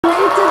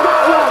great did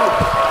that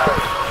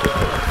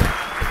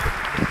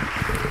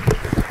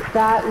look?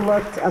 That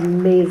looked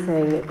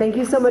amazing. Thank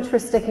you so much for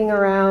sticking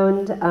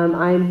around.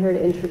 I'm here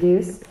to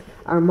introduce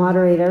our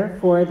moderator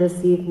for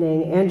this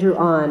evening, Andrew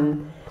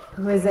Ahn,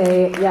 who is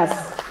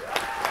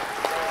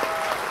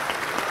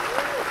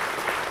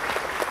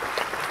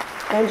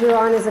Andrew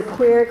Ahn is a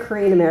queer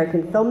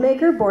Korean-American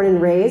filmmaker born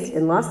and raised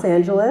in Los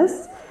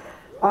Angeles.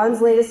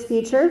 Ahn's latest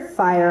feature,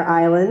 Fire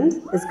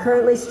Island, is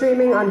currently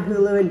streaming on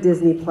Hulu and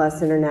Disney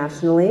Plus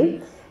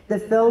internationally. The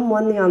film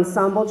won the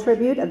Ensemble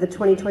Tribute at the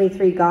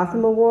 2023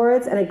 Gotham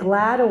Awards and a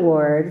GLAAD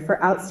Award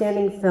for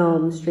Outstanding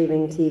Film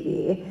Streaming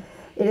TV.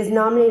 It is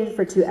nominated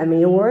for 2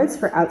 Emmy Awards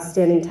for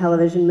Outstanding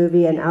Television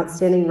Movie and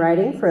Outstanding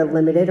Writing for a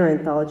Limited or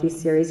Anthology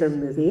Series or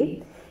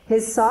Movie.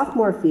 His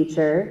sophomore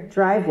feature,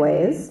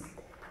 Driveways,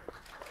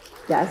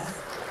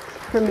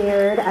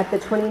 premiered at the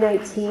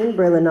 2019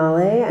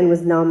 Berlinale and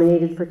was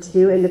nominated for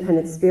 2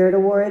 Independent Spirit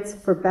Awards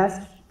for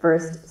Best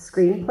First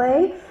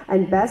Screenplay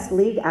and Best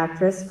Lead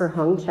Actress for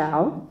Hong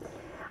Chow.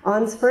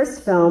 Ahn's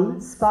first film,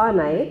 Spa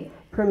Night,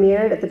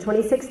 premiered at the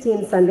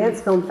 2016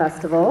 Sundance Film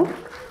Festival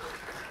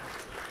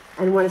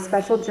and won a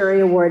special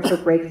jury award for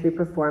breakthrough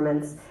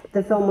performance.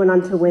 The film went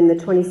on to win the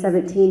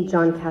 2017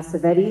 John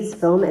Cassavetes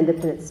Film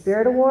Independent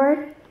Spirit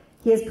Award.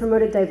 He has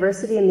promoted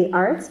diversity in the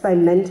arts by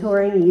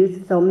mentoring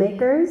youth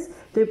filmmakers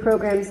through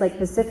programs like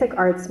Pacific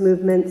Arts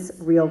Movement's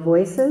Real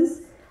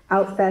Voices,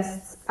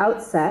 Outfest's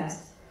Outset,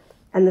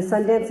 and the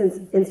Sundance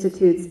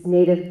Institute's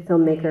Native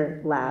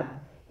Filmmaker Lab.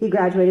 He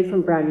graduated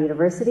from Brown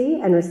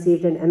University and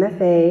received an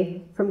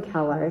MFA from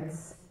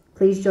CalArts.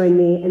 Please join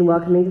me in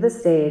welcoming to the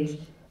stage,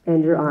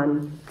 Andrew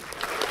Ahn.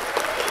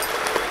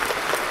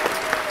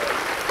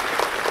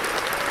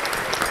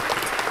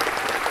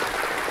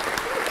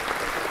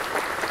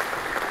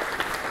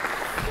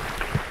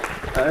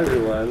 Hi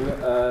everyone,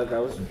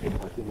 that was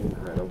fucking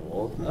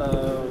incredible.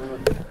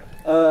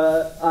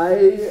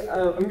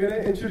 I'm going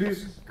to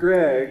introduce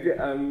Gregg.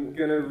 I'm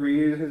going to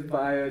read his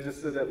bio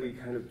just so that we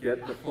kind of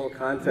get the full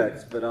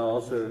context, but I'll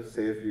also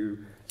say a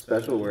few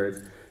special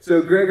words. So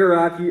Gregg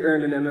Araki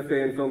earned an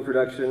MFA in film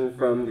production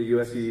from the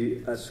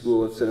USC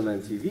School of Cinema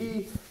and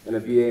TV and a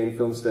BA in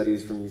film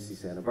studies from UC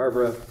Santa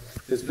Barbara.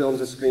 His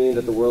films are screened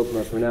at the world's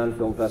most renowned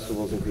film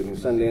festivals, including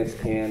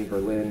Sundance, Cannes,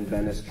 Berlin,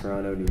 Venice,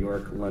 Toronto, New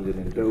York, London,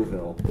 and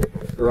Deauville.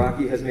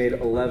 Araki has made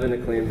 11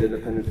 acclaimed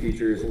independent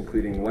features,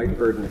 including White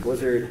Bird and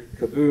Blizzard,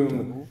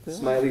 Kaboom,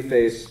 Smiley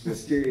Face,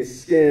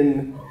 Mysterious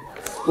Skin,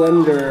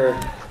 Splendor,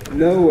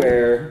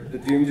 Nowhere, The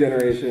Doom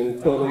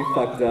Generation, Totally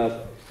Fucked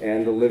Up,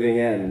 and The Living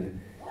End.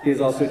 He has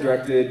also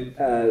directed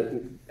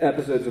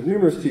episodes of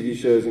numerous TV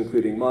shows,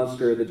 including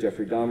Monster, The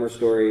Jeffrey Dahmer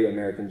Story,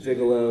 American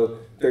Gigolo,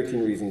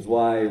 13 Reasons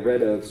Why,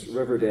 Red Oaks,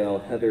 Riverdale,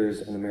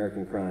 Heathers, and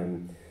American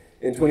Crime.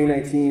 In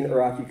 2019,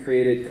 Araki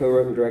created,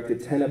 co-wrote, and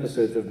directed 10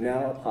 episodes of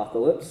Now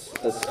Apocalypse,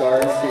 a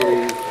Starz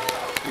series.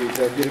 He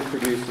executive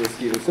produced with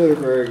Steven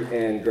Soderbergh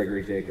and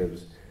Gregory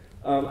Jacobs.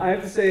 I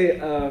have to say,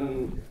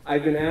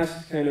 I've been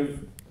asked kind of,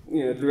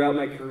 throughout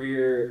my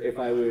career if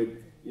I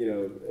would,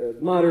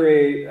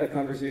 moderate a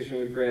conversation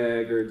with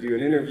Gregg or do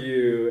an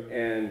interview,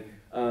 and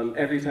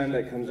every time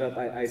that comes up,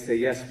 I say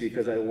yes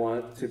because I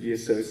want to be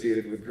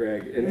associated with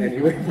Gregg in any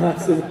way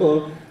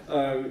possible.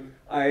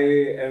 I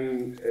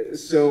am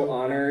so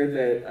honored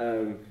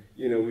that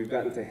we've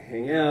gotten to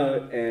hang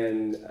out,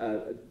 and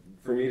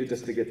for me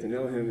to get to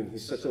know him, and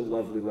he's such a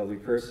lovely, lovely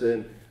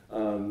person,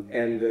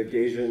 and the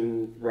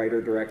Gaysian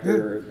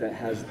writer-director that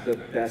has the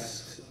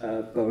best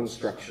bone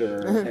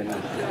structure and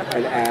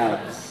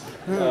abs.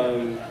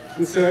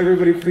 And so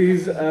everybody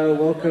please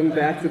welcome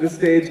back to the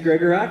stage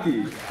Gregg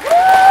Araki.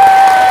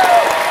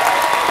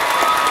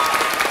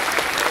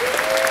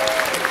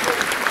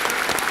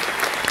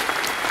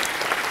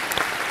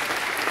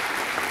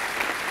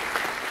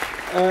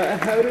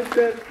 How did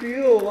that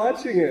feel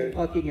watching it?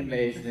 Fucking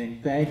amazing.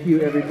 Thank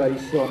you everybody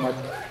so much.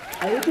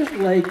 I would just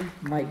like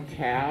my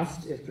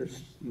cast, if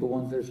there's the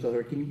ones that are still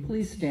here, can you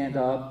please stand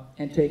up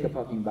and take a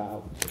fucking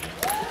bow?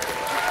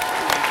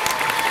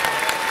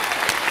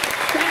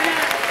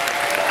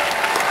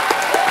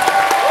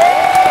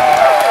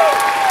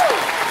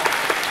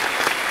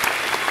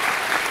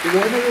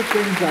 One of the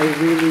things I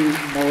really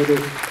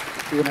noticed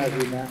when I was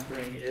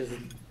remastering is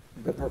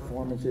the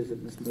performances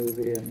in this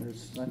movie, and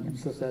I'm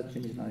so sad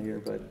Jimmy's not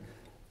here, but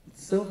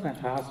it's so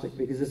fantastic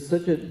because it's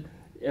such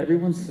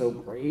everyone's so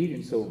great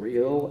and so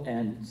real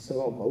and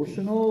so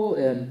emotional,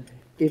 and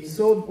it's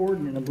so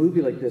important in a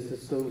movie like this.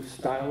 It's so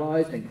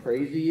stylized and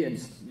crazy and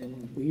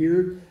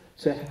weird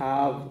to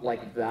have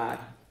like that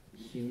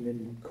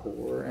human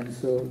core, and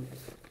so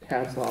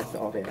hats off to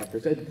all the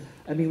actors.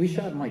 I mean, we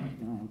shot in like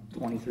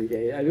 23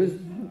 days. It was,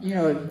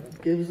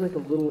 it was like a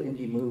little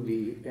indie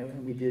movie,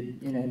 and we did,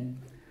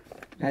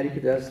 Patty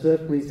Podesta,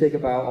 please take a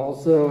bow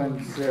also,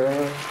 and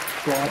Sarah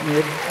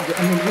Slotnick.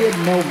 I mean, we had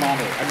no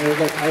money. I mean, it was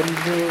like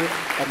under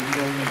 $1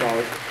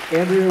 million.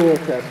 Andrea will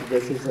attest to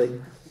this. It's like,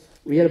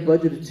 we had a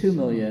budget of $2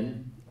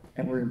 million,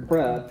 and we're in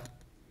prep,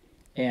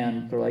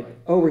 and they're like,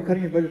 oh, we're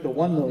cutting your budget to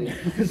 $1 million.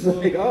 It's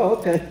like, oh,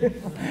 okay.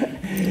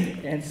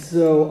 And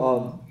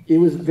so, it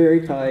was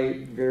very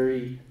tight,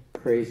 very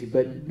crazy,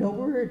 but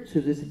nowhere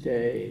to this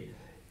day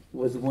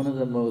was one of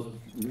the most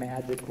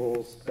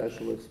magical,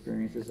 special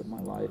experiences of my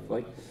life.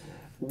 Like,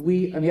 I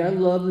mean, I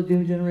love the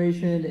Doom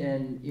Generation,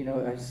 and you know,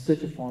 it has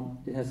such a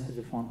fond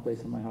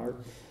place in my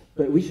heart.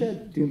 But we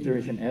shot Doom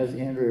Generation, as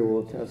Andrea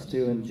will attest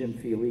to, and Jim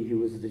Feely, who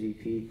was the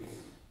DP.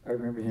 I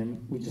remember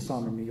him. We just saw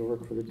him in New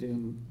York for the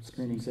Doom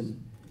screenings,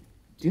 and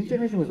Doom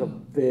Generation was a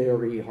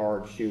very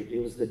hard shoot.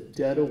 It was the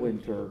dead of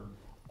winter,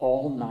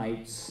 all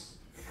nights,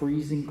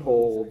 freezing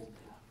cold.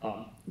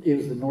 It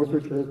was the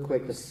Northridge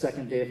earthquake, the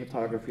second day of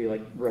photography,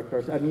 like wrecked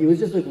cars. I mean, it was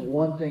just like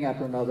one thing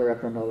after another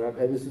after another.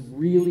 It was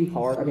really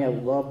hard. I mean, I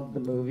loved the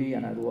movie,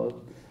 and I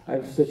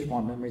have such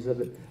fond memories of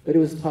it. But it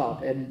was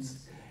tough, and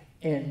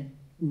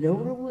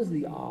Nora was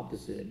the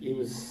opposite. It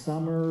was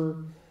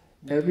summer.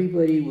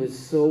 Everybody was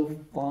so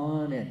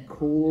fun and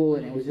cool,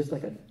 and it was just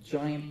like a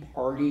giant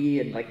party,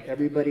 and like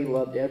everybody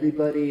loved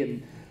everybody,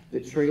 and the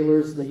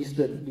trailers, they used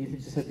to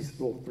just have these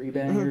little three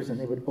bangers, and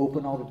they would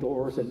open all the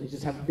doors, and they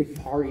just have a big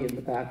party in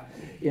the back,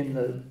 in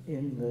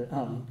the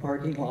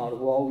parking lot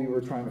while we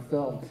were trying to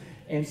film.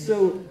 And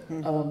so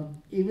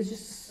it was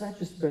just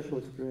such a special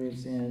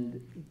experience, and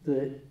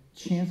the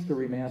chance to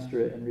remaster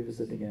it and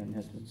revisit it again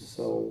has been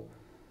so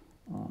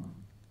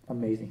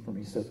amazing for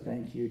me. So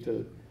thank you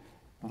to,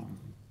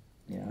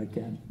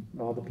 again,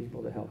 all the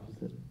people that helped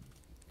with it.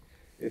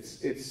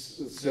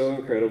 It's so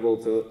incredible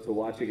to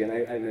watch again.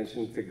 I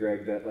mentioned to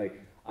Greg that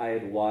like I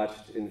had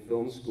watched in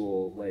film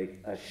school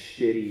like a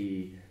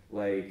shitty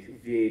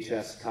like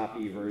VHS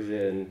copy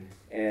version,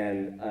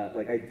 and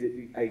like I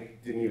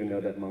didn't even know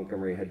that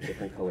Montgomery had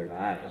different colored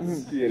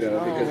eyes, you know,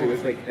 because it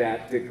was like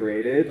that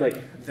degraded,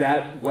 like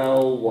that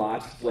well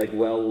watched, like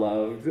well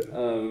loved.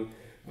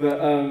 But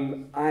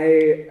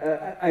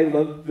I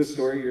love the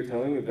story you're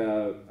telling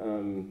about.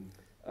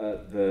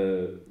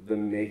 The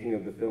making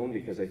of the film,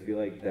 because I feel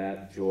like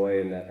that joy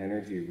and that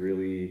energy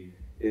really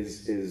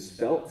is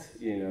felt,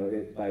 you know,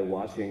 by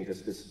watching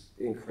just this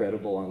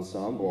incredible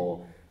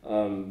ensemble.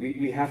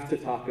 We have to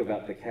talk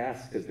about the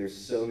cast because there's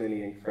so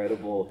many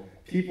incredible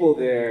people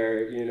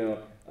there, you know.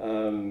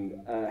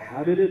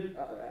 How did it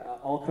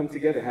all come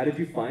together? How did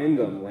you find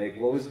them? Like,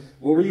 what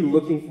were you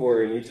looking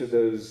for in each of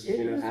those,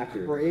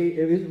 actors?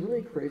 It was a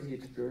really crazy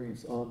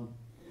experience.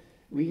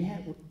 We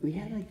had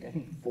like, I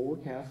think 4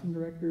 casting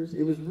directors.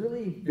 It was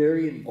really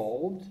very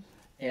involved,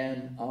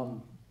 and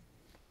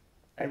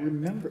I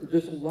remember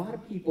there's a lot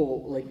of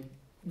people, like,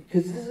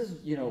 because this is,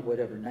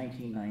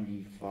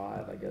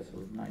 1995, I guess,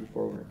 or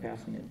 94 when we were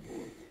casting it.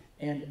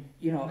 And,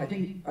 I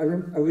think I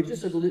would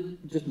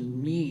just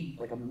meet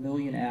like 1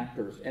 million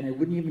actors, and they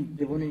wouldn't even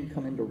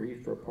come in to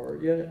read for a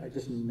part yet. I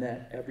just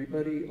met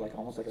everybody, like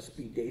almost like a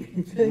speed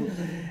dating thing.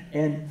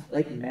 And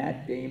like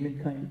Matt Damon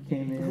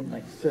came in,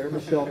 like Sarah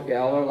Michelle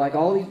Gellar, like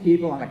all these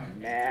people. I'm like,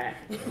 Matt.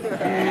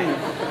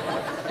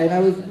 And I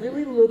was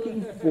really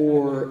looking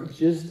for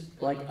just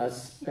like a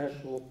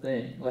special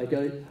thing. Like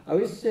I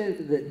always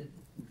said that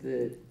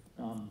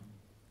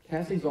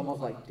casting's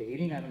almost like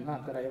dating. I mean,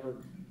 not that I ever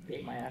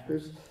date my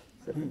actors,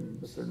 except in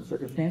a certain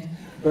circumstance,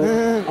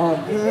 but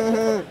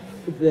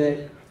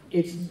that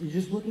you're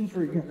just looking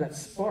for that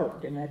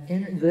spark and that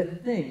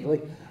thing.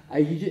 Like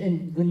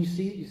and when you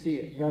see it, you see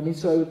it. You know what I mean?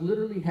 So I would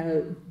literally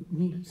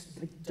meet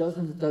like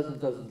dozens,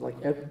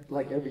 like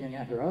every young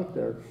actor out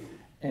there,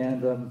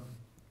 and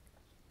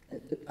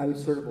I would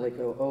sort of like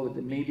go, oh,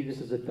 maybe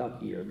this is a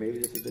ducky, or maybe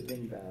this is a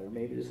dingbat, or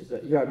maybe this is a,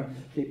 I mean,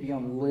 they'd be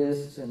on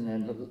lists, and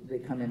then they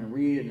come in and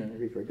read, and then they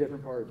read for a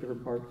different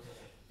part.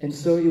 And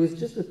so it was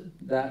just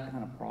that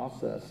kind of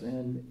process,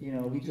 and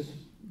we just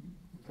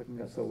fucking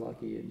got so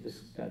lucky, and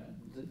just got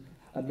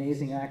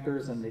amazing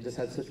actors, and they just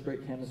had such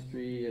great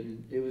chemistry,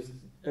 and it was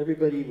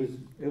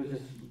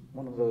just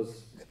one of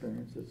those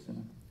experiences.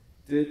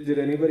 Did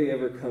anybody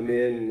ever come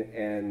in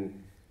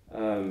and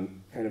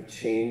kind of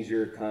change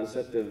your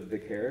concept of the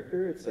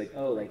character? It's like,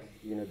 oh, like,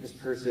 this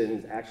person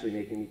is actually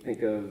making me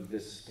think of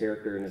this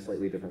character in a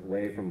slightly different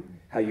way from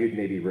how you'd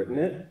maybe written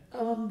it?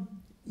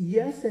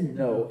 Yes and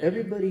no.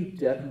 Everybody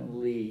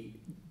definitely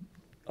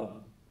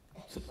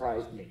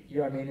surprised me. You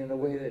know what I mean? In a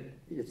way that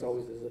it's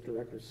always, as a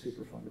director,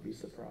 super fun to be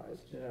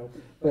surprised,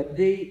 But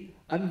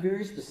I'm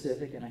very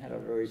specific, and I had a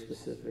very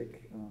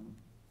specific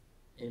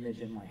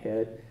image in my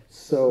head.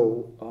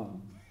 So,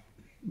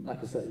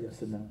 like I said,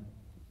 yes and no.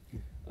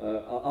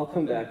 I'll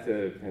come back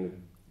to kind of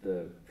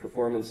the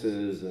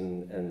performances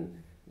and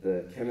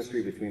the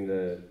chemistry between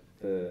the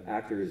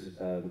actors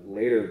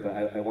later, but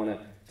I want to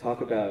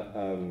talk about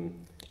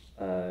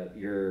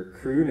your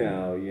crew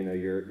now,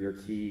 your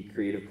key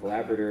creative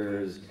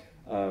collaborators,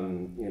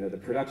 the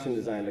production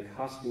design, the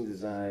costume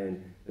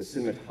design, the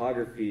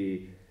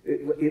cinematography.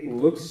 It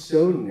looks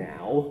so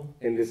now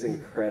in this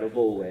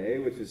incredible way,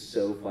 which is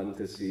so fun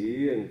to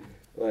see. And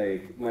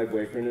like my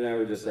boyfriend and I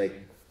were just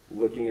like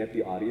looking at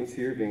the audience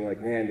here, being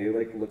like, man, they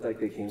like look like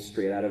they came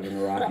straight out of an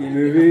Araki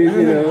movie,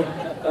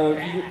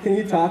 Can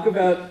you talk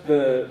about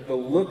the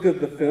look of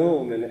the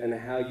film and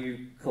how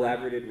you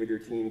collaborated with your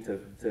team to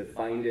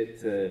find it,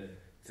 to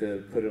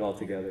put it all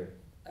together?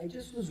 I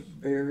just was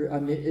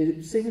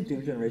same with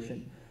Doom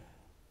Generation.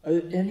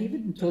 And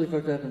even Totally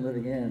Fucked Up and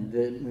Living In,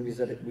 the movies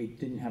that we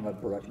didn't have a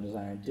production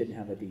designer, didn't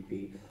have a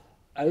DP,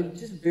 I was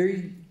just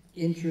very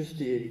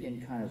interested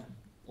in kind of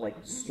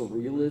like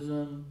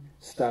surrealism,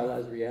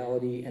 stylized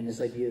reality, and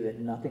this idea that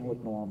nothing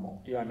looked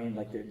normal. You know what I mean?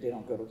 Like they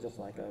don't go to just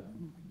like a,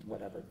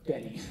 whatever,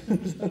 Denny's.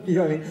 You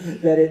know what I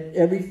mean? That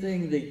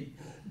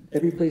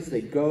every place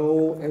they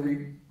go,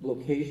 every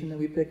location that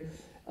we pick.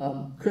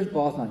 Chris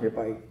Ball's not here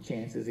by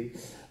chance, is he?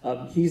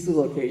 He's the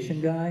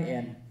location guy,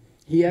 and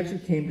he actually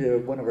came to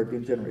one of our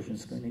Doom Generation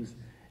screenings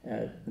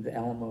at the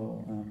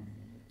Alamo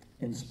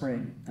in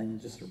spring,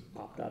 and just sort of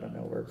popped out of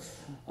nowhere.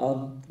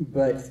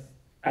 But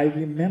I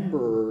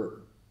remember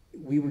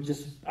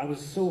I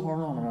was so hard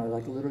on him. I was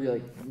like, literally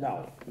like,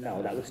 no,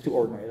 that looks too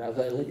ordinary. I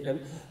was like,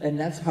 and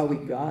that's how we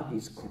got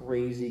these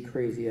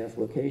crazy ass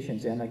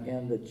locations. And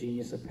again, the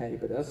genius of Patty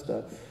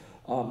Podesta.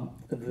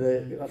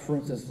 For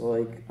instance,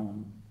 like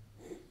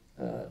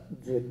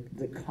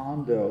the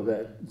condo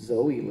that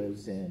Zoe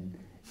lives in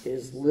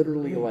is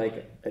literally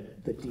like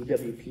the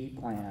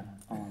DWP plant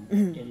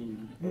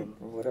in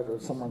whatever,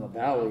 somewhere in the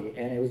valley,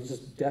 and it was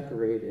just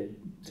decorated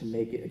to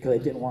make it, because I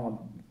didn't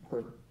want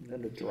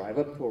them to drive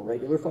up to a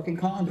regular fucking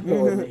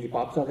condo and then he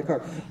pops out of the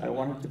car. I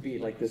wanted it to be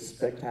like this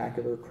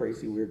spectacular,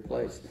 crazy, weird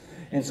place.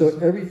 And so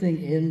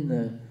everything in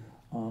the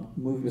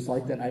movie was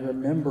like that. And I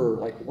remember,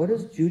 like, what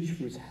does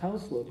Jujefruit's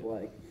house look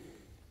like?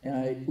 And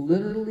I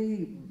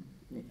literally,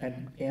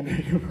 and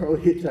Andrew can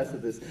probably attest to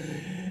this,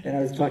 and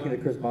I was talking to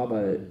Chris Bob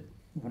about it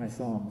when I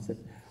saw him. I said,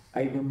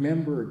 I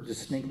remember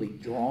distinctly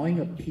drawing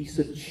a piece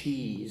of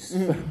cheese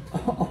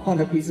on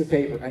a piece of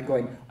paper and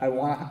going, I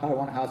want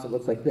a house that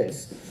looks like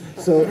this.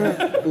 So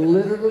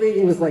literally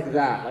it was like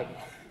that, like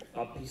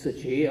a piece of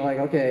cheese, like,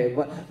 okay,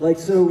 but like,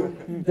 so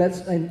that's,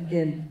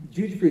 and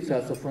Jujefruit's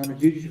house, the front of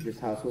Jujefruit's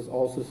house was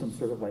also some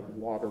sort of like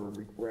water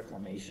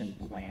reclamation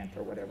plant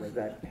or whatever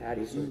that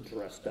Patty sort of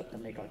dressed up to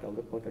make like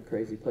look like a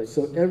crazy place.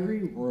 So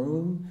every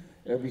room,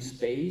 every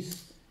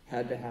space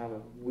had to have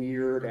a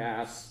weird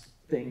ass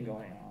thing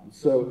going on.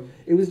 So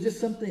it was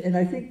just something, and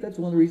I think that's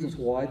one of the reasons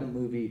why the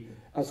movie,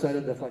 outside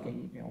of the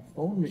fucking,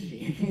 phone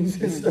machines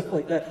and stuff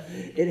like that,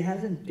 it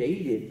hasn't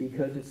dated,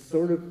 because it's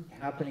sort of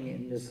happening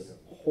in this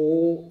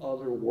whole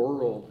other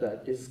world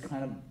that is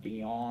kind of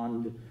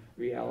beyond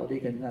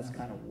reality, and that's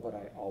kind of what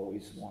I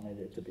always wanted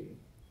it to be.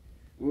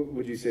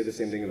 Would you say the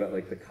same thing about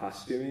like the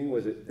costuming?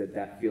 Was it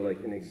that feel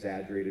like an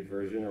exaggerated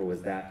version, or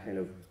was that kind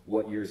of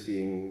what you're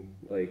seeing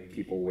like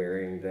people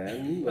wearing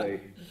then?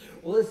 Like,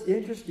 well, it's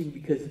interesting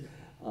because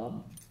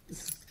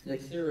like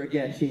Sarah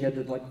again, she had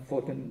to like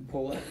fucking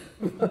pull it.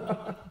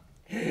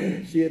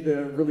 She had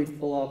to really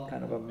pull off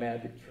kind of a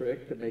magic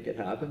trick to make it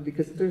happen,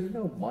 because there's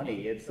no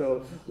money. And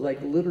so,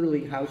 like,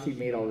 literally how she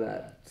made all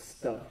that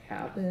stuff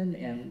happen,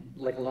 and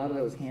like a lot of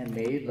that was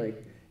handmade,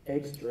 like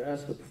Egg's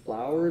dress with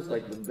flowers,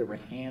 like they were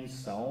hand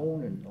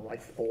sewn, and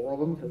like 4 of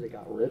them because they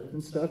got ripped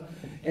and stuff.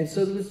 And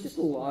so there was just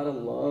a lot of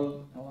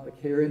love, a lot of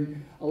care,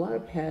 and a lot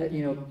of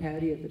Patty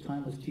at the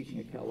time was teaching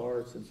at Cal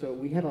Arts, and so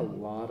we had a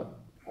lot of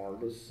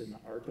artists in the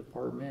art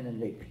department,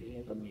 and they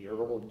painted a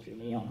mural of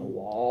Jimmy on the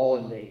wall,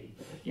 and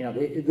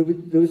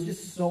there was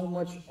just so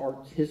much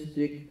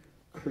artistic,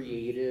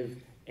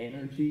 creative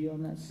energy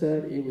on that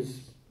set. It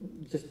was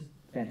just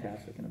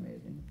fantastic and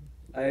amazing.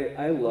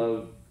 I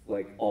love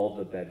like all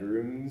the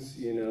bedrooms,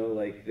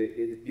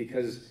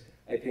 because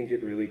I think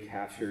it really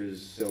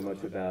captures so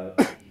much about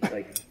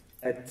like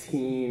a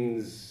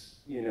teen's,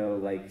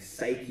 like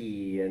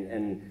psyche,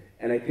 and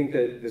I think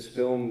that this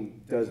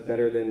film does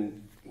better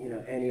than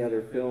any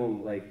other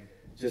film, like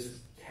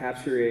just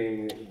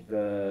capturing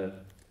the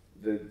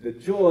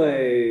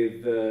joy,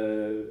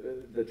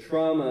 the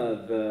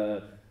trauma,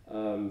 the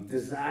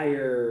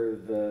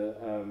desire, the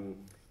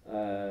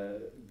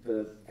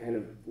kind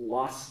of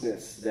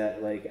lostness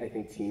that like I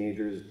think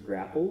teenagers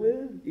grapple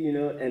with,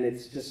 and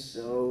it's just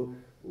so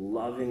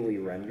lovingly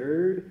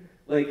rendered.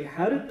 Like,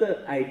 how did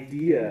the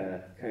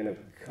idea kind of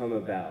come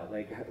about?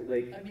 Like, I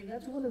mean,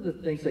 that's one of the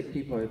things, like,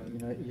 people are,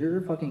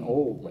 you're fucking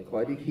old. Like,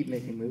 why do you keep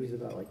making movies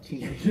about, like,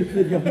 teenagers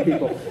and young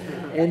people?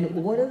 And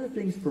one of the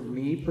things for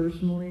me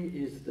personally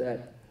is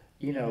that,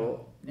 now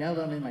that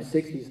I'm in my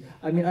 60s,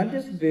 I mean, I'm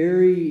just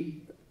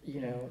very,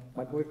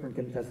 my boyfriend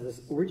can attest to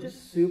this, we're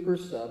just super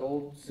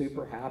settled,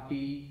 super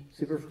happy,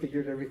 super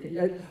figured everything.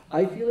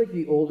 I feel like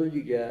the older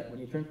you get, when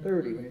you turn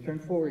 30, when you turn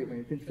 40, when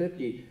you turn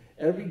 50,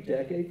 every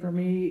decade for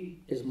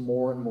me is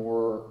more and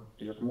more,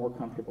 you're more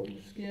comfortable in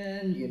your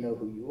skin, you know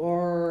who you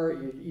are,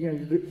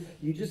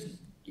 you just,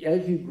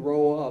 as you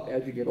grow up,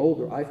 as you get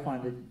older, I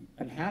find that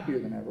I'm happier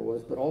than I ever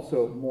was, but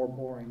also more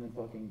boring than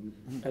fucking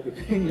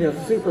everything,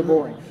 super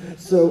boring.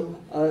 So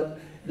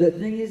the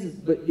thing is,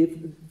 but if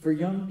for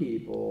young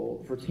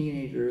people, for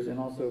teenagers, and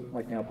also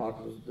like now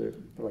Paco's, they're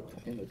like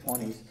in their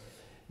 20s,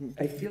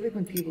 I feel like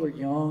when people are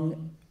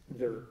young,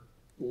 their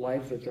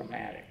lives are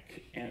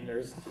dramatic, and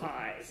there's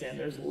highs and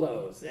there's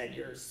lows, and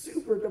you're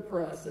super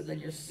depressed, and then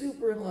you're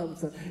super in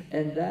love,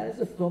 and that as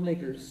a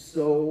filmmaker is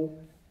so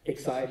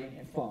exciting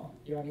and fun.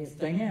 You know what I mean? It's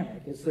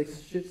dynamic. It's like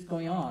shit's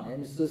going on,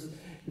 and it's just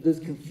there's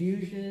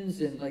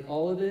confusions and like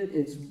all of it.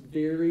 It's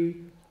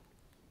very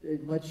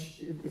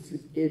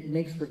it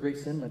makes for great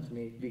cinema to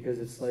me, because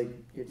it's like,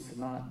 it's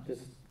not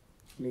just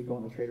me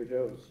going to Trader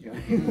Joe's, you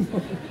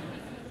know?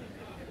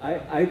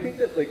 I think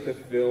that like the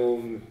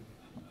film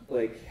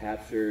like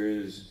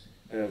captures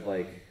kind of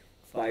like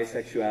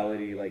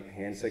bisexuality, like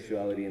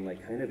pansexuality in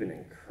like kind of an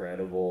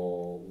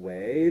incredible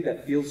way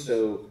that feels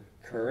so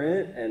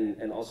current,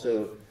 and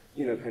also,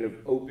 you know, kind of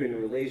open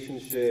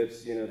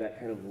relationships, you know, that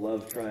kind of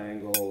love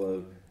triangle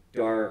of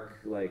Dark,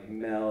 like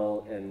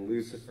Mel and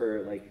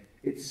Lucifer, like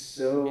it's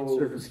so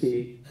Surf and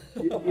ski.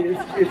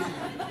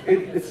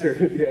 It's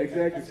yeah,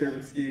 exactly, surf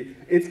and ski.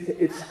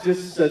 It's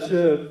just such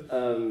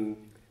a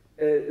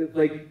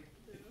like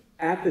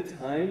at the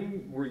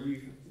time,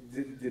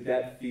 did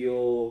that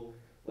feel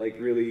like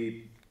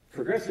really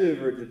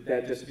progressive, or did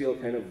that just feel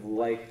kind of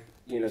like,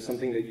 you know,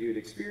 something that you'd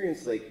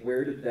experienced? Like,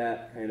 where did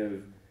that kind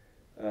of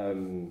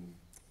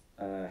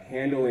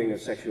handling of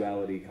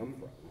sexuality come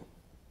from?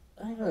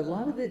 I don't know, a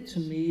lot of it to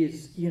me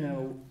is, you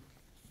know,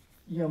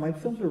 my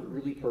films are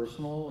really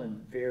personal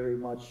and very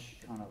much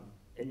kind of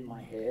in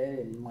my head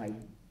and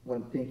what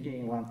I'm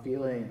thinking, what I'm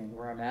feeling, and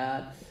where I'm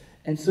at.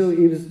 And so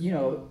it was, you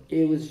know,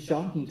 it was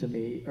shocking to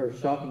me, or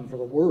shocking for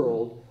the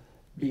world,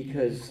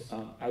 because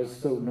I was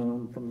so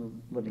known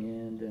from Living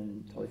End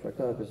and Totally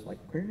Fucked Up as like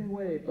Queer New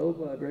Wave,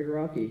 Boba, Gregg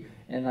Araki,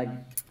 and like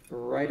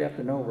right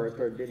after Nowhere, I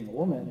started dating a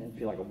woman and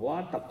be like,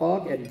 what the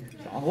fuck? And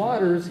John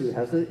Waters, who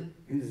has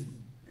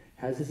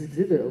this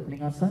exhibit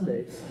opening on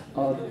Sunday,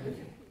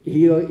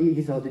 he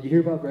said, did you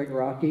hear about Gregg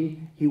Araki?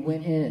 He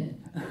went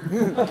in.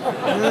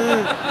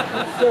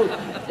 So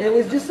it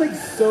was just like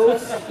so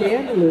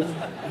scandalous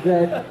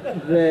that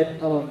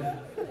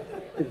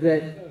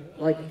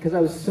like, because I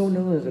was so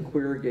known as a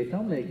queer gay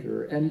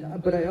filmmaker,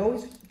 but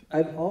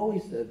I've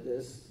always said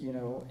this, you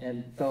know,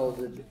 and felt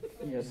that,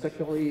 you know,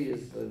 sexuality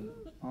is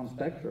on a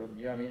spectrum.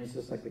 You know, I mean, it's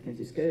just like the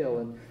Kinsey scale,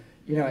 and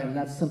you know, and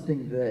that's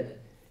something that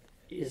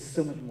is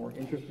so much more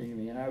interesting to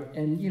me.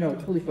 And you know,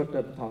 Totally Fucked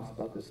Up talks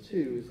about this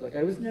too. It's like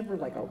I was never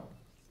like a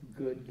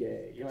good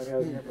gay. You know, I mean, I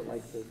was never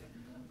like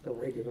the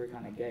regular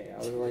kind of gay. I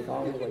was like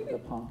always like the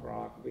punk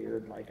rock,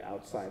 weird, like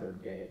outsider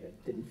gay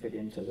that didn't fit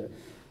into the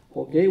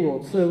whole gay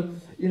world. So,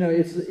 you know,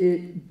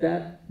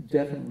 that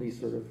definitely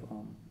sort of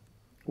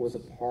was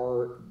a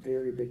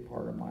very big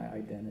part of my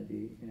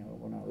identity, you know,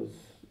 when I was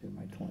in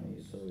my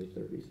 20s, early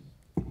 30s.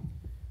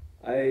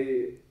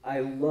 I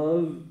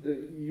love,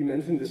 you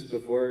mentioned this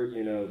before,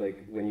 you know,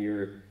 like when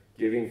you're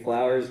giving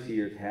flowers to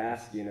your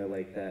cast, you know,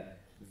 like that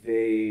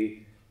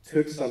they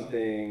took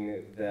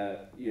something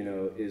that, you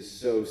know, is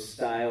so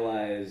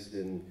stylized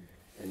and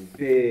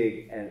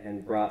big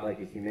and brought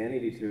like a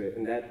humanity to it.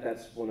 And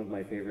that's one of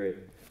my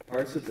favorite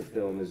parts of the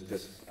film, is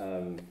just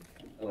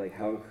like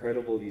how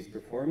incredible these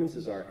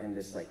performances are, and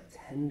this like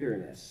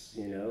tenderness,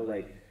 you know,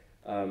 like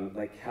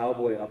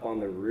Cowboy up on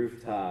the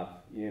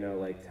rooftop, you know,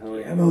 like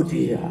telling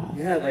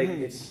yeah, like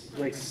it's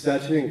like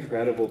such an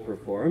incredible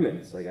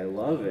performance. Like I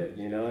love it,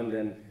 you know, and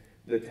then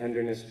the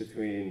tenderness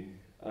between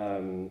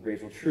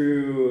Rachel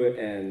True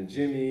and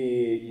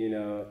Jimmy, you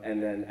know,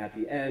 and then at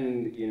the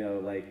end, you know,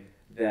 like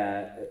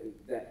that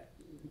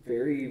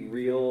very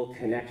real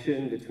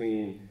connection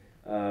between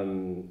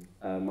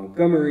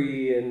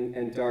Montgomery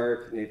and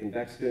Dark, Nathan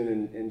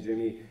Bexton and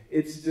Jimmy.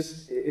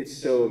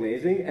 It's so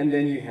amazing. And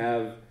then you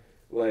have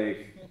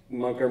like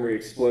Montgomery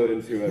explode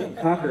into a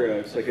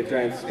cockroach, like a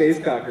giant space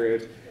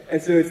cockroach.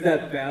 And so it's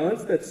that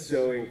balance that's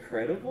so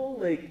incredible.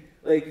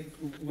 Like,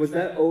 was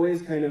that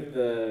always kind of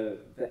the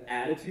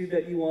attitude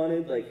that you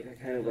wanted?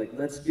 Like, kind of like,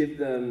 let's give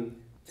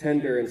them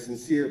tender and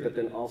sincere, but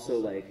then also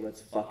like,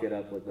 let's fuck it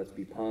up, like, let's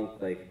be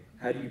punk. Like,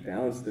 how do you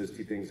balance those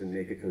two things and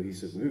make a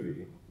cohesive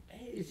movie?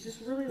 It's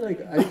just really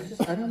like,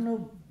 I don't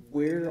know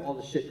where all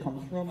the shit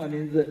comes from. I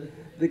mean,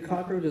 the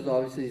cockroach is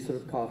obviously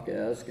sort of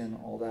Kafkaesque and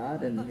all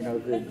that, and you know,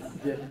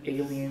 the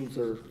aliens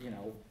are, you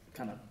know,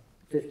 kind of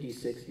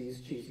 50s,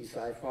 60s, cheesy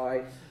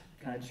sci-fi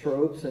kind of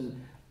tropes,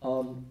 and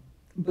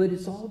but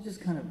it's all just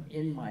kind of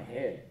in my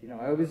head. You know,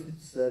 I always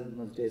said in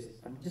those days,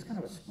 I'm just kind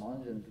of a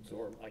sponge and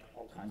absorb like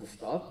all kinds of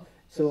stuff.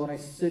 So when I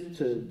sit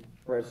to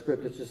write a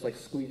script, it's just like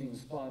squeezing the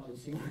sponge and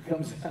seeing what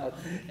comes out.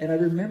 And I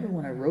remember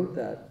when I wrote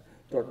that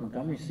Dark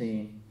Montgomery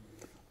scene,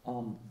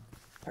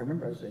 I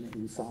remember I was in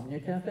Insomnia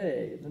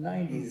Cafe in the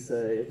 90s.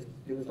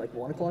 It was like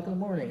 1 o'clock in the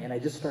morning, and I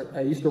used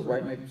to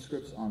write my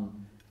scripts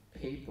on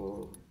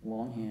paper,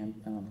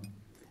 longhand,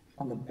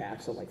 on the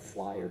backs of like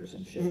flyers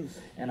and shit.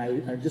 And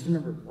I just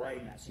remember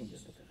writing that scene,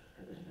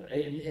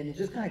 and it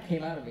just kind of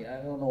came out of me. I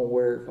don't know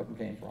where it fucking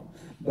came from.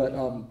 But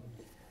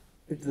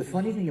the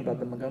funny thing about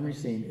the Montgomery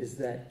scene is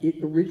that it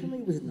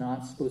originally was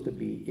not supposed to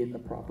be in the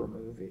proper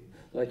movie.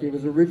 Like, it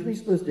was originally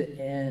supposed to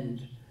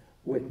end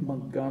with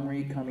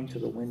Montgomery coming to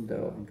the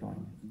window and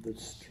going, the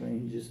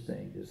strangest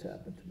thing just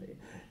happened to me.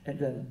 And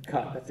then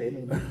cut, that's the end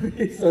of the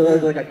movie. So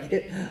that was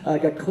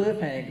like a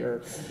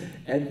cliffhanger.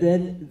 And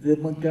then the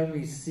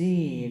Montgomery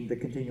scene, the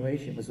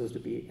continuation, was supposed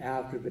to be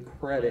after the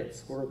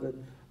credits, where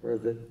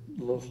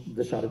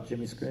the shot of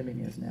Jimmy screaming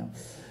is now.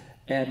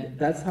 And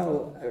that's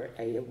how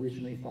I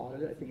originally thought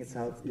of it. I think it's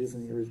how it is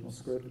in the original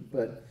script.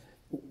 But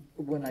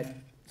when I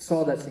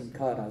saw that scene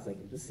cut, I was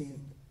like, this scene,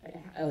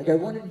 like I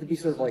wanted it to be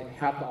sort of like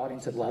half the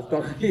audience had left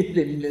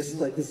already and missed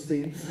like this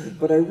scene,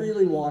 but I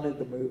really wanted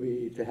the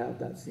movie to have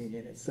that scene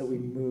in it, so we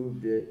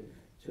moved it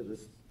to the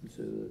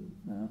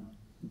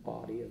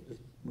body of this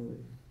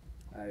movie.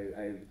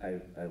 I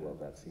love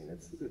that scene.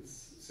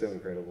 It's so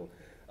incredible.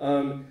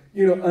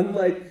 You know,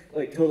 unlike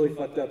like Totally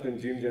Fucked Up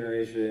and Doom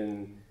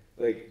Generation,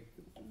 like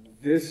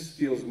this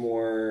feels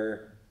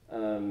more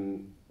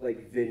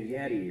like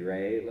vignette-y,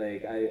 right?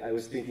 Like I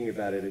was thinking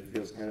about it. It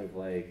feels kind of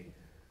like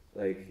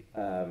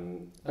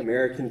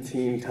American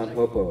Teen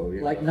Tampopo.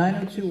 Like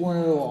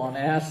 90210 on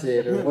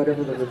acid or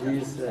whatever the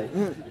reviews say.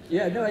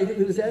 Yeah, no,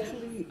 it was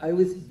actually, I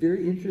was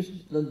very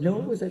interested.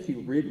 Noah was actually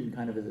written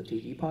kind of as a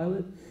TV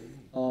pilot.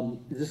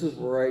 This was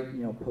right,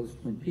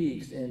 post Twin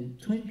Peaks, and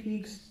Twin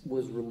Peaks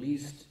was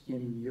released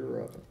in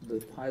Europe, the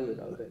pilot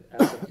of it,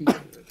 as a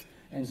feature.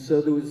 And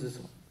so there was this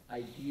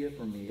idea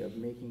for me of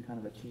making kind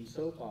of a teen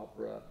soap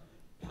opera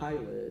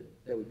pilot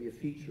that would be a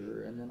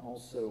feature, and then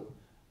also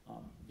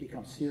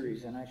become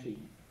series. And I actually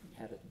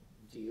had a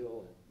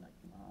deal at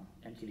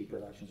like MTV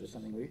Productions or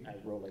something. I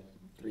wrote like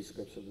 3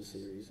 scripts of the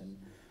series, and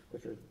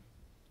which are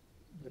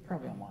they're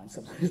probably online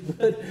somewhere,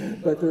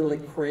 but they're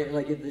like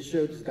like the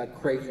show just got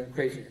crazier and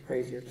crazier and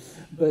crazier.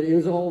 But it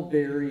was all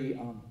very,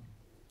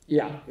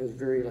 it was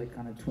very like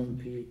kind of Twin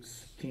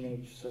Peaks,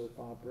 teenage soap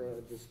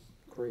opera, just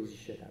crazy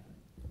shit happening.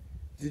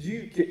 Did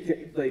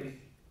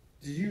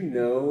you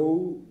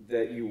know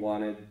that you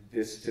wanted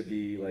this to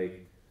be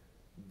like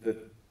the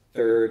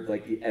third,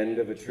 like the end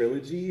of a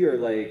trilogy,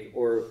 or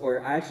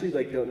I actually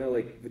like don't know,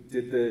 like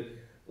did the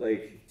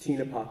like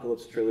Teen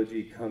Apocalypse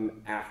trilogy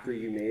come after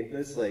you made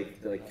this?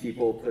 Like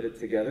people put it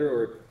together,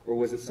 or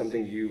was it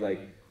something you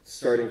like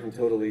starting from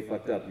Totally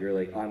Fucked Up? You're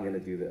like, I'm gonna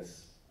do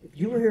this. If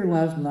you were here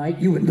last night,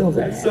 you would know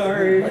that.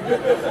 Sorry.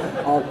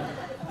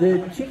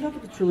 The Teen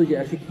Apocalypse trilogy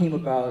actually came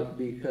about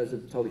because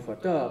of Totally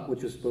Fucked Up,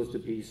 which was supposed to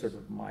be sort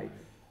of my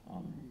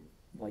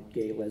like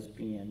gay,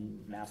 lesbian,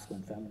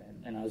 masculine,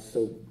 feminine, and I was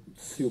so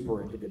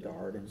super into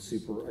Godard and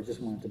I just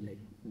wanted to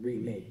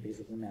remake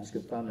basically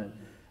masculine, feminine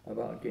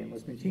about gay and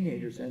lesbian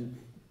teenagers, and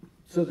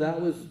so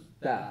that was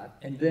that.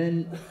 And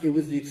then it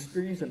was the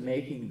experience of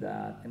making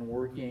that and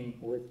working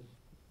with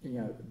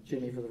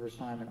Jimmy for the first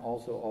time, and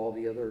also all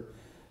the other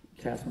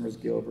cast members,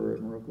 Gilbert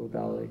and Rocco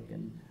Ballick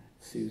and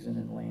Susan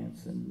and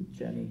Lance and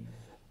Jenny,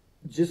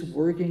 just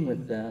working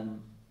with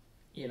them,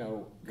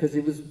 because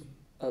it was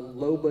a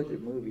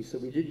low-budget movie, so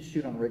we didn't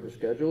shoot on a regular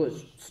schedule. It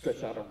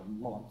stretched out over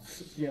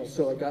months,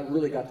 so I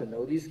really got to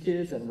know these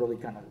kids and really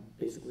kind of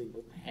basically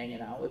was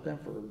hanging out with them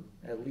for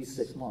at least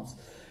 6 months.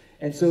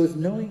 And so it's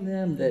knowing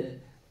them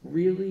that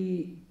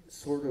really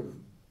sort of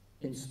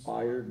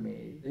inspired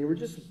me. They were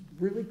just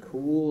really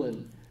cool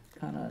and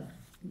kind of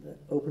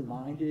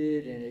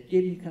open-minded, and it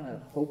gave me kind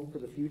of hope for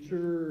the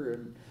future.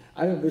 And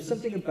I don't know, there's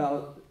something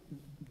about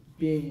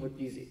being with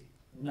these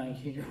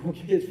 19-year-old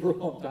kids for a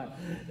long time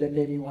that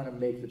made me want to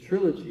make the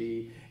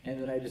trilogy,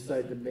 and then I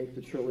decided to make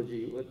the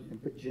trilogy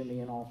and put Jimmy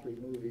in all 3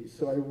 movies.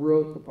 So I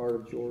wrote the part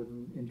of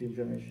Jordan in Doom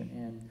Generation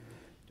and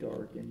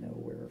Dark and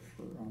Nowhere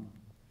for,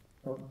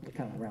 or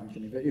kind of around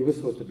Jimmy, but it was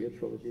supposed to be a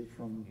trilogy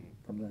from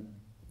then.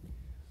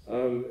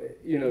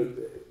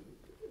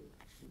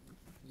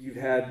 You've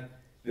had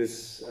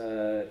this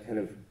kind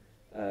of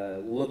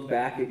look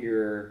back at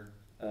your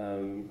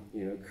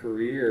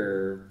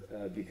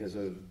career because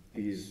of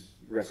these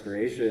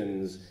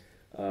restorations.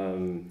 How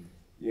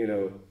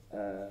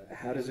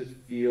does it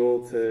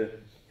feel to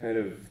kind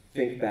of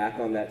think back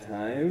on that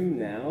time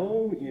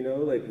now?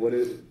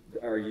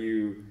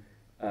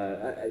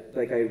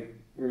 I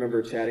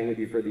remember chatting with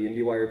you for the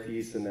IndieWire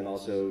piece, and then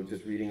also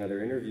just reading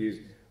other interviews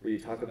where you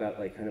talk about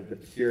like kind of the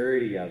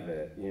purity of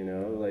it,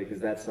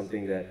 is that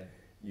something that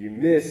you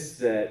miss,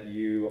 that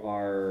you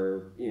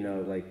are,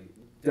 like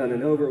done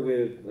and over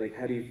with? Like,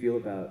 how do you feel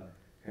about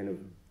kind of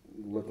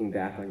looking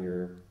back on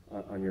your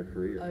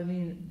career? I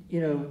mean,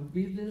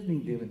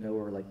 revisiting Doom and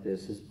Nowhere like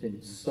this has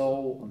been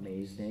so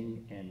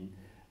amazing, and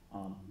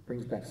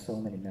brings back so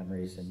many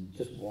memories, and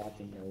just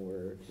watching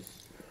Nowhere,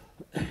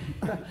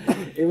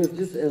 it was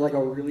just like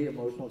a really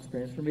emotional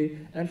experience for me.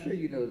 And I'm sure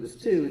you know this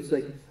too. It's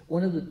like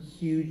one of the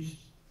huge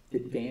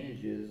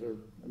advantages or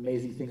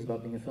amazing things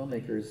about being a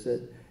filmmaker is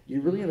that you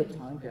really have a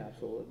time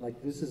capsule.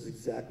 Like, this is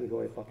exactly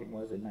who I fucking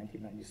was in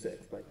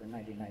 1996, like in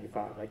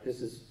 1995. Like,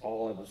 this is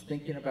all I was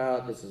thinking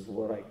about. This is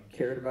what I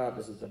cared about.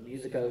 This is the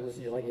music I was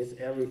listening to. Like, it's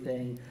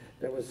everything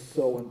that was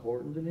so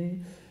important to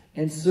me.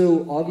 And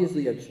so,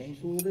 obviously, I've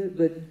changed a little bit,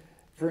 but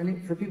for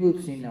people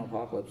who've seen Now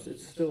Apocalypse,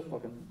 it's still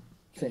fucking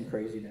same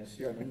craziness.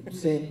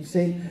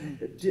 Same,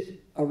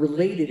 a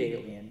related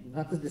alien.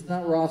 It's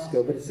not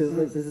Roscoe, but it's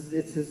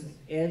his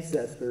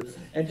ancestor,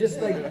 and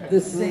just like the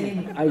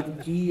same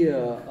idea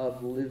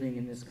of living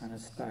in this kind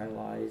of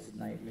stylized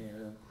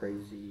nightmare,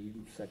 crazy,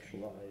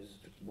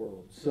 sexualized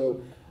world.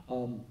 So,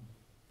 time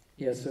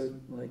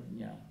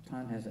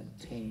hasn't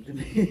tamed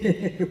me in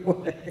any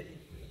way.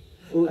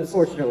 Well,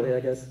 unfortunately, I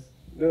guess.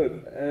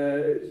 No,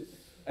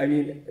 I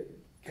mean,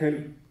 kind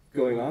of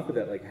going off of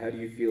that, like, how do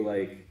you feel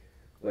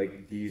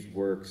like these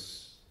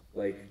works,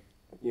 like,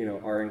 you know,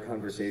 are in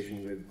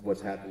conversation with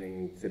what's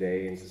happening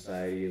today in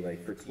society,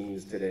 like for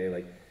teens today?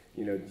 Like,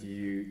 you know, do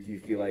you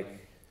feel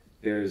like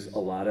there's a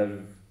lot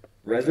of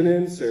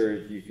resonance,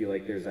 or do you feel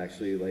like there's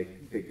actually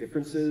like big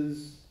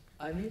differences?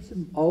 I mean, it's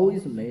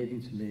always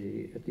amazing to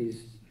me at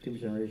these Teen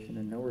Generation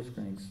and Nowhere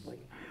screenings, like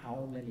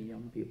how many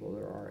young people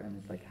there are, and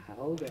it's like,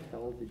 how the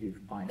hell did you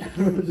find out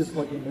about this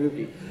fucking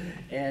movie?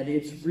 And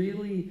it's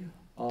really,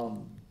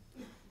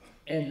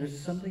 and there's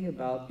something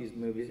about these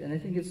movies, and I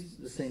think it's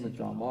the same with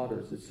John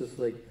Waters. It's just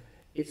like,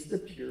 it's the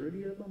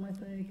purity of them, I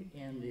think,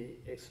 and the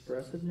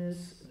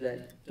expressiveness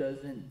that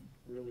doesn't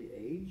really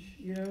age,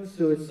 you know?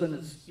 So it's something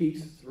that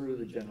speaks through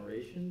the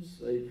generations,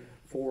 like,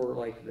 for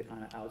like the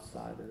kind of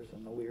outsiders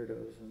and the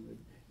weirdos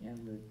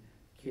and the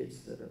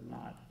kids that are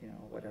not, you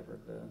know, whatever,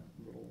 the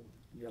little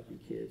yuppie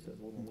kids or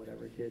little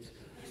whatever kids.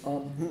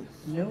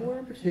 Nowhere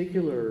in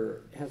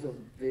particular has a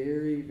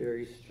very,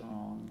 very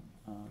strong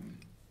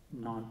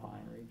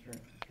non-binary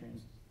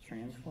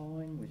trans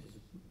following, which is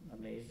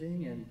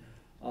amazing. And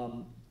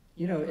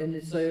you know, and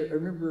it's, I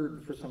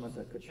remember for some of us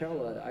at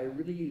Coachella, I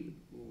really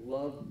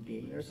loved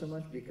being there so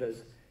much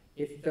because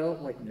it felt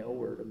like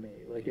nowhere to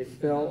me. Like, it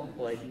felt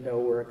like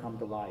nowhere come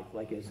to life.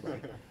 Like, it's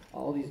like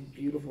all these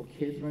beautiful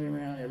kids running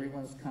around,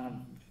 everyone's kind of,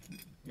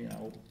 you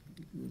know,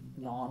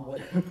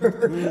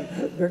 non-whatever.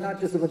 They're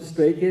not just a bunch of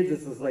straight kids,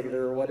 it's just like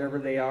they're whatever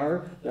they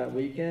are that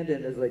weekend,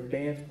 and there's like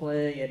bands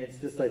playing, and it's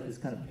just like this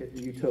kind of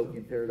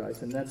utopian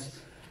paradise. And that's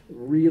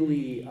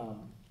really,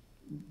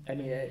 I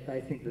mean, I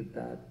think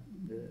that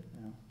you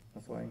know,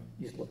 that's why I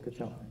used to love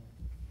Coachella.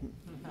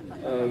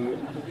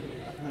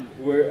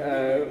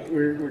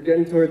 We're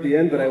getting toward the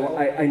end, but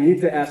I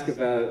need to ask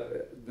about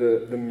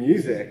the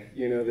music.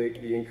 You know,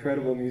 the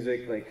incredible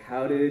music. Like,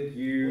 how did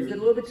you? Was it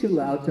a little bit too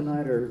loud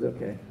tonight, or is it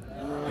okay?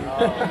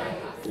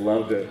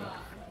 Loved it.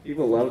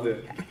 People loved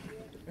it.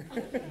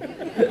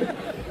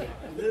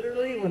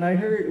 Literally,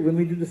 when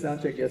we did the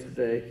sound check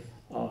yesterday,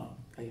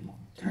 I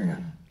turn it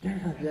up.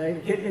 Yeah,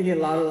 it get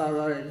louder, louder,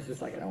 louder. And it's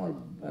just like I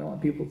don't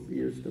want people's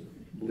ears to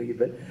bleed.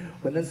 But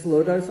when that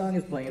Slow Dive song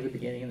is playing at the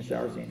beginning in the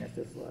shower scene, it's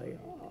just like.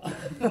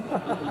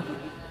 Oh.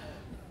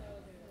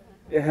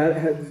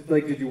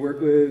 Like, did you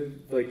work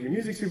with like your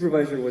music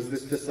supervisor? Was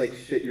this just like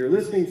shit you're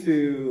listening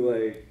to?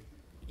 Like,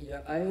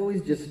 yeah, I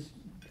always just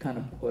kind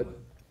of put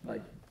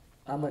like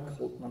I'm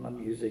a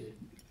music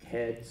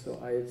head,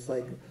 so it's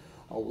like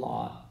a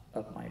lot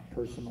of my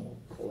personal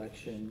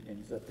collection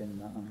ends up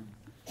in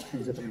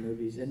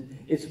movies, and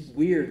it's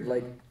weird,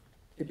 like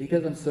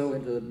because I'm so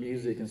into the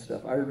music and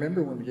stuff. I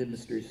remember when we did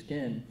Mystery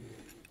Skin,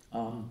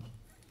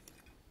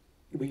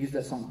 we used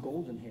that song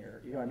Golden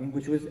Hair, you know what I mean,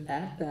 which was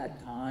at that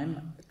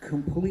time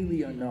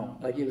completely unknown.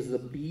 Like, it was the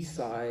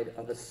B-side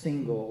of a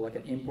single, like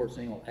an import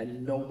single,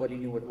 and nobody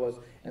knew what it was.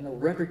 And the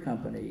record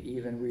company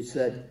even, we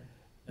said,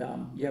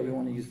 yeah, we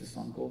want to use this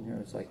song Golden Hair.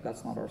 It's like,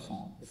 that's not our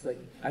song. It's like,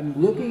 I'm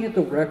looking at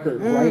the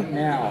record right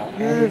now,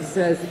 and it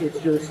says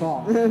it's your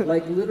song.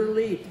 Like,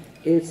 literally,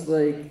 it's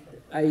like,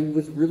 I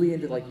was really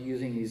into like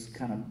using these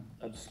kind of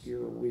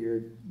obscure,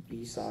 weird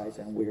B-sides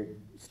and weird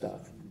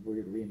stuff,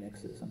 weird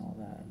remixes and all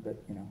that.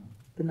 But, you know,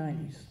 the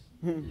 90s.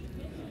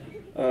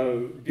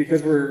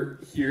 Because we're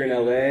here in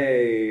LA,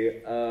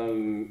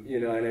 you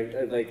know,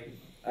 and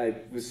I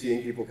was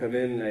seeing people come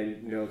in. I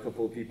know a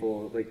couple of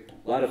people, like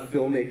a lot of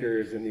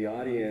filmmakers in the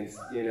audience.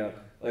 You know,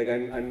 like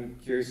I'm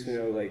curious to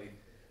know, like,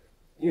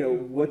 you know,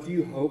 what do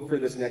you hope for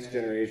this next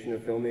generation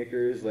of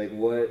filmmakers? Like,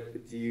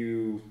 what do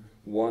you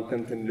want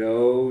them to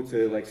know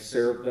to like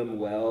serve them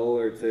well,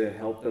 or to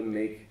help them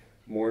make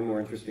more and more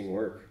interesting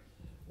work?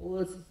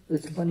 Well,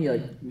 it's funny,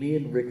 like, me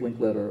and Rick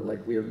Linklater,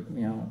 like, we're,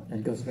 you know,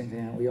 and Gus Van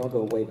Sant, we all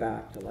go way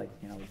back to, like,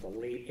 you know, the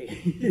late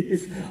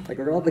 80s. Like,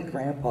 we're all the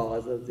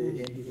grandpas of the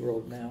indie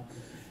world now.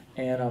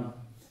 And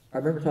I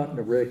remember talking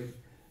to Rick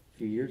a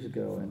few years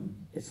ago, and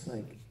it's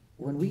like,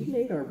 when we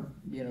made our,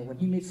 you know, when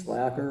he made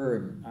Slacker,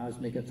 and I was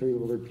making Three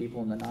Other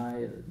People in the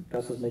Night, or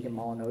Gus was making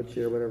Malinoche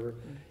or whatever,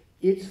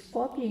 it's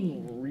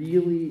fucking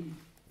really,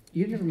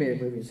 you've never made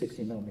a movie in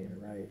 16 millimeter,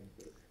 right?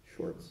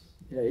 Shorts.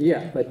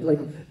 Yeah, but like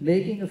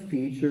making a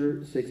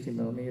feature 60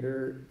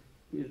 millimeter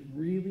is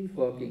really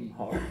fucking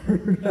hard.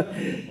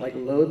 Like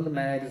loading the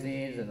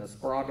magazines and the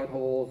sprocket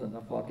holes and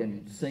the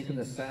fucking syncing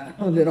the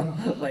sound and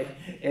all, like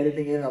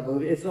editing it on a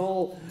movie. It's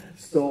all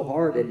so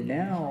hard. And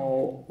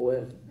now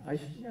with I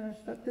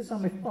stuck this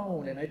on my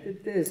phone and I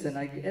did this and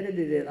I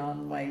edited it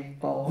on my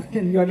phone.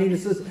 And you know what I mean?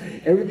 It's just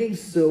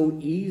everything's so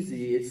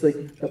easy. It's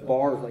like the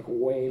bar is like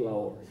way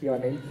lower. You know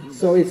what I mean?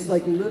 So it's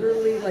like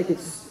literally like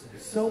it's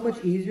so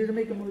much easier to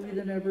make a movie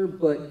than ever,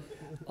 but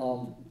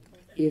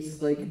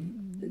it's like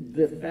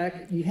the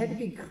fact you had to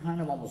be kind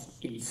of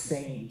almost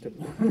insane to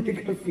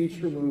make a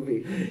feature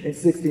movie in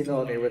 16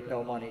 millimeter with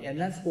no money, and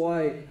that's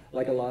why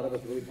like a lot of us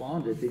really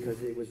bonded,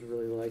 because it was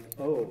really like,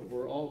 oh,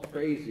 we're all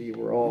crazy,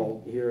 we're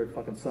all here at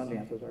fucking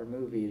Sundance with our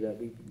movie that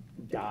we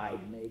died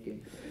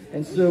making.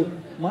 And so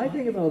my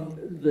thing about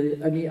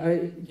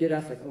I get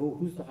asked like, oh,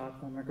 who's the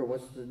hot filmmaker?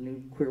 What's the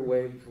new queer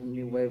wave,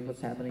 new wave?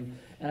 What's happening?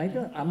 And I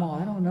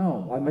don't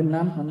know.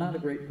 I'm not a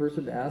great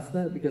person to ask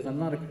that because I'm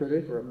not a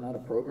critic or I'm not a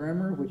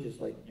programmer, which is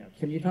like,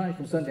 Kim Utani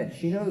from Sundance.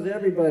 She knows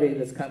everybody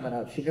that's coming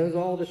up. She knows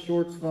all the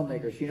shorts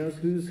filmmakers. She knows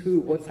who's who,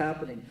 what's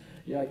happening.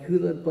 Like who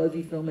the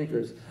buzzy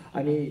filmmakers.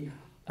 I mean,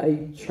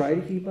 I try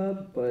to keep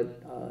up,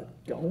 but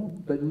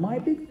don't. But my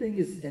big thing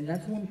is, and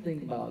that's one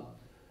thing about,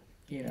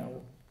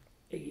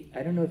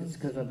 I don't know if it's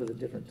because I was a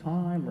different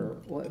time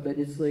or what, but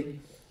it's like,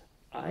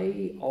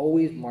 I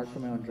always marched for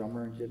my own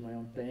drummer and did my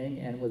own thing,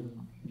 and it was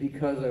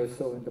because I was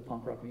so into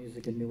punk rock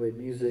music and new wave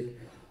music.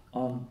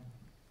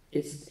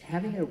 It's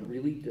having a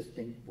really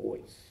distinct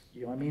voice.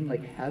 You know what I mean?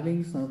 Like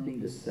having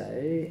something to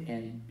say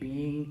and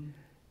being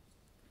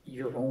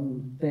your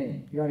own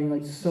thing. You know what I mean?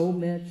 Like so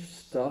much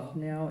stuff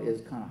now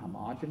is kind of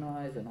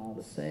homogenized and all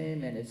the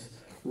same, and it's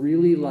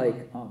really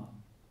like, I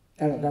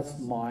don't know, that's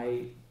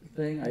my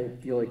thing. I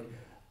feel like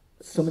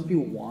so many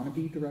people want to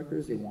be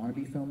directors, they want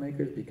to be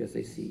filmmakers because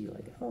they see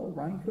like, oh,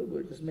 Ryan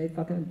Coogler just made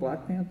fucking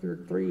Black Panther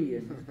 3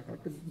 and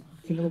fucking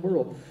King of the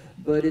World.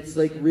 But it's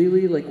like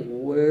really like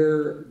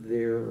where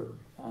they're,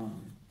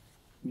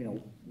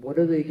 what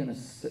are they gonna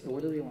say,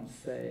 what do they want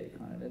to say,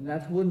 kind of. And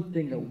that's one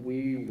thing that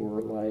we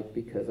were like,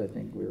 because I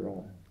think we were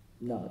all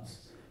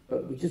nuts,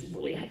 but we just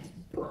really had this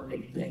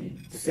burning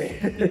thing to say.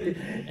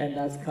 And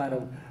that's kind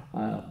of,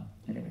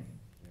 anyway.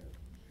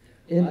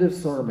 End of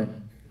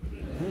sermon.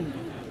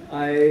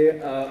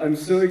 I'm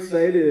so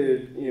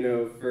excited,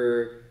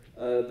 for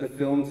the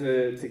film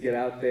to get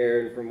out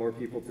there and for more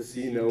people to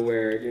see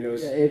Nowhere.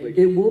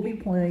 It will be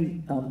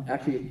playing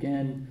actually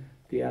again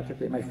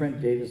theatrically. My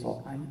friend Dave is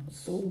all, I'm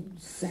so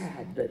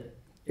sad that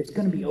it's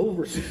going to be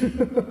over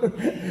soon.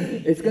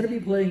 It's going to be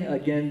playing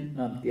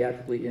again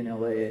theatrically in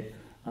LA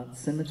at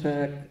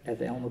Cinematheque, at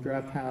the Alamo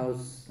Draft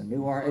House, the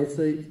New Art. It's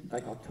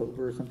like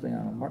October or something.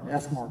 I don't know.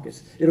 Ask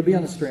Marcus. It'll be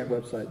on the Strand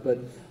website, but.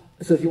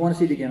 So if you want to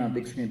see it again on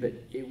big screen, but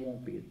it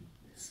won't be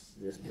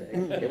this big.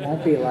 It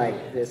won't be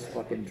like this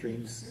fucking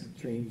dream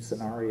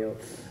scenario.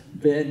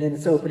 And then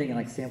it's opening in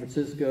like San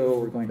Francisco.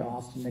 We're going to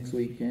Austin next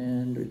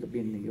weekend. It'll be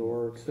in New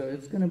York. So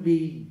it's going to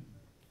be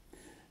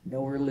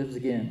Nowhere Lives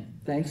Again.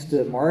 Thanks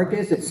to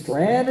Marcus at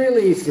Strand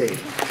Releasing.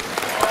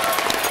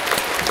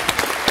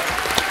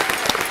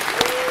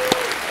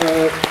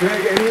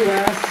 Gregg, any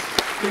last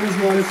things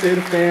you want to say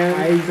to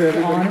fans?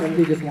 I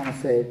honestly just want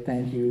to say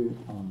thank you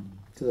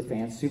to the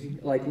fans who,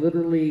 like,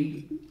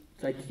 literally,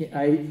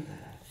 when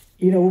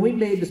we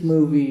made this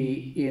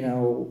movie,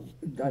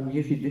 I'm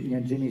usually,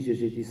 Jimmy's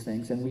usually these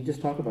things, and we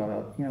just talk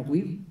about,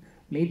 we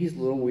made these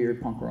little weird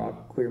punk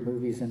rock queer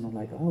movies, and we're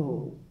like,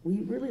 oh,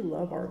 we really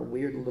love our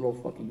weird little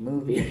fucking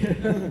movie.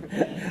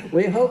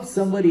 We hope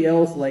somebody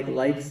else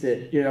likes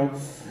it,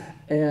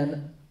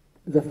 and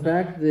the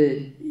fact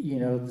that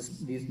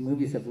these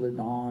movies have lived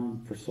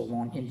on for so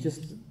long in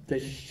just the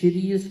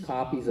shittiest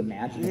copies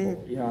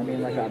imaginable.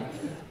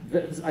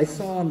 I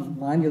saw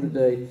online the other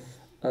day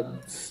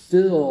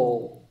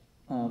still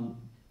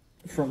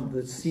from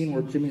the scene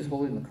where Jimmy's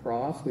holding the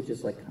cross, which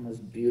is like kind of this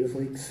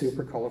beautifully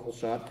super colorful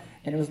shot,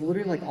 and it was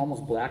literally like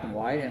almost black and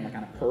white and like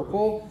kind of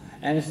purple,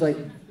 and it's like,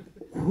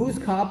 whose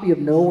copy of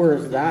Nowhere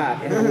is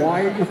that, and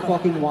why are you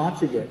fucking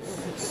watching it?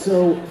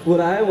 So what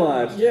I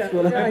watched. Yeah,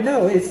 I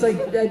know. It's like,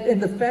 and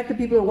the fact that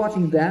people are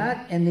watching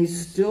that and they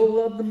still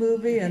love the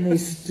movie and they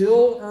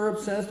still are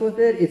obsessed with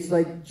it, it's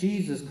like,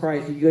 Jesus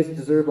Christ, you guys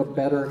deserve a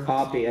better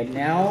copy. And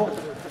now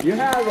you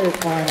have it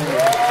finally.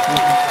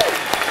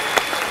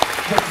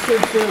 But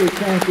sincerely,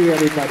 thank you,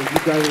 everybody. You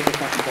guys are the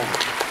fucking best.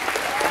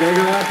 Gregg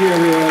Araki,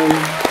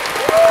 everyone.